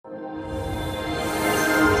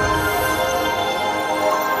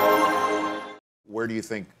where do you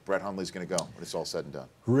think Brett Hundley's going to go when it's all said and done?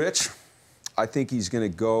 Rich, I think he's going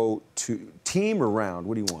to go to team or round.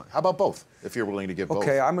 What do you want? How about both, if you're willing to give both?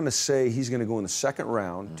 Okay, I'm going to say he's going to go in the second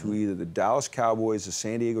round to either the Dallas Cowboys, the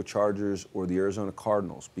San Diego Chargers, or the Arizona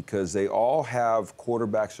Cardinals, because they all have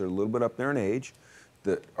quarterbacks that are a little bit up there in age,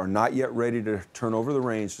 that are not yet ready to turn over the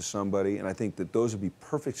reins to somebody, and I think that those would be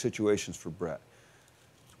perfect situations for Brett,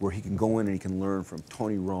 where he can go in and he can learn from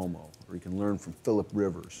Tony Romo, or he can learn from Phillip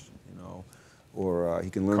Rivers, you know, or he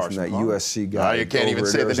can learn Carson from that Palmer. USC guy. You can't even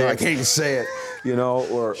say the name. I can't even say it, you know,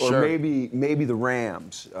 or Sure. maybe the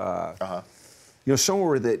Rams. You know,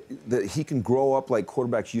 somewhere that he can grow up like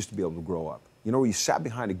quarterbacks used to be able to grow up. You know, where you sat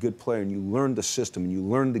behind a good player and you learned the system and you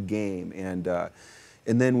learned the game,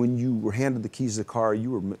 and then when you were handed the keys to the car, you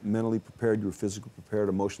were mentally prepared, you were physically prepared,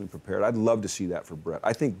 emotionally prepared. I'd love to see that for Brett.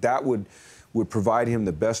 I think that would provide him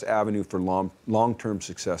the best avenue for long-term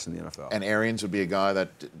success in the NFL. And Arians would be a guy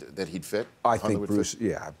that he'd fit? I think Bruce,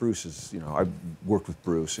 yeah, Bruce is, you know, I've worked with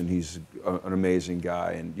Bruce, and he's an amazing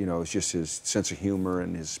guy, and, you know, it's just his sense of humor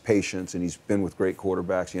and his patience, and he's been with great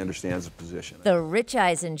quarterbacks. He understands the position. The Rich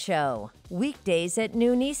Eisen Show, weekdays at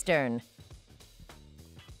noon Eastern.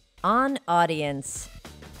 On Audience.